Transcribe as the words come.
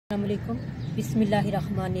Assalamualaikum.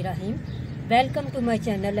 Bismillahirrahmanirrahim. Welcome to my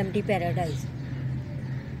channel MD Paradise.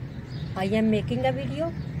 I am making a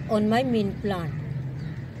video on my mint plant.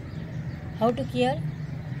 How to care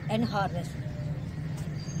and harvest.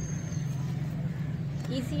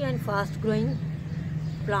 Easy and fast growing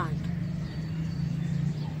plant.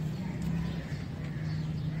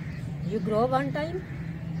 You grow one time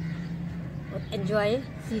or enjoy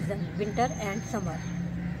season, winter and summer.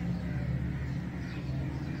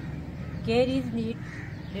 Care is need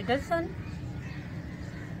little sun,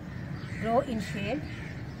 grow in shade,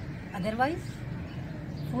 otherwise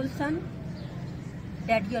full sun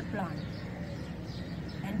dead your plant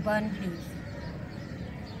and burn leaves.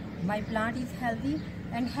 My plant is healthy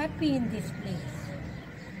and happy in this place.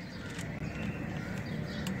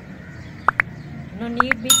 No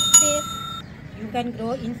need big space, you can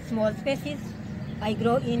grow in small spaces. I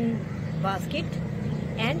grow in basket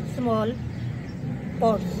and small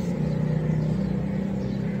pots.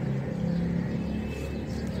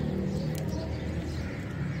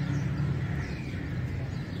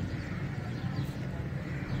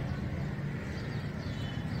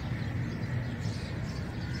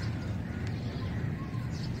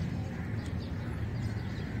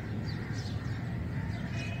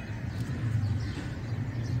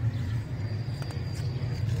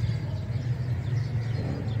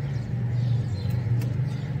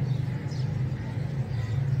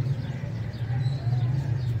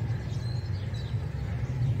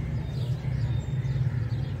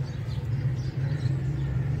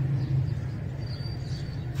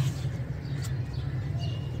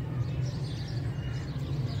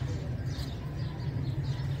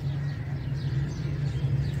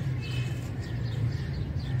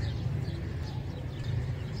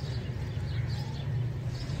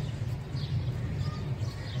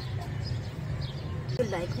 If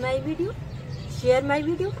you like my video, share my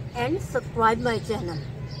video and subscribe my channel.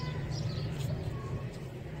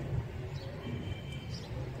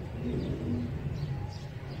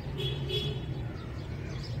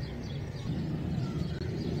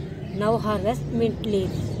 Now harvest mint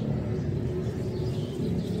leaves.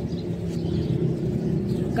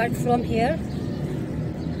 Cut from here.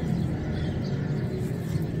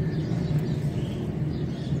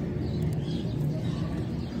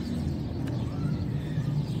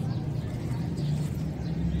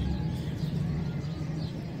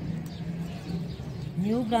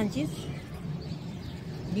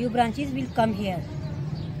 New branches will come here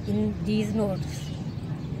in these nodes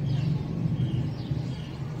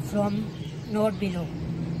from node below.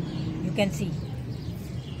 You can see.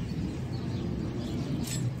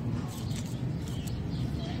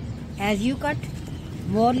 As you cut,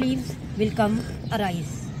 more leaves will come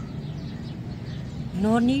arise.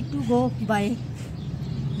 No need to go buy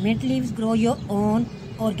mint leaves. Grow your own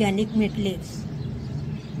organic mint leaves.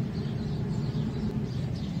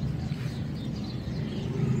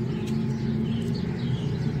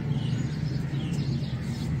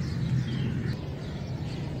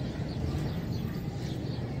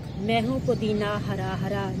 मैं हूँ पुदीना हरा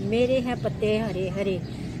हरा, मेरे हैं पत्ते हरे हरे,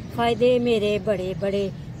 फ़ायदे मेरे बड़े बड़े,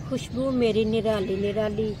 खुशबू मेरी निराली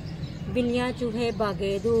निराली, बिल्लियाँ चूहे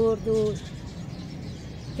भागे दूर दूर,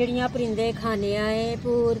 चिड़ियाँ परिंदे खाने आए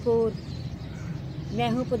पूर पूर। मैं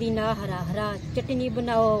हूँ पुदीना हरा हरा, चटनी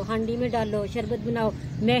बनाओ, हांडी में डालो, शरबत बनाओ,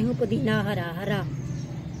 मैं हूँ पुदीना हरा हरा।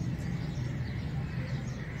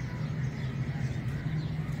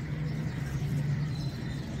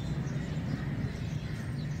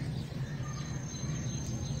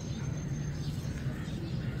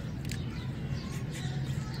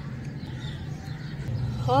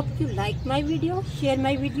 Hope you like my video, share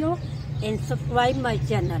my video and subscribe my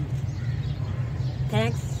channel.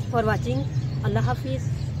 Thanks for watching. Allah Hafiz.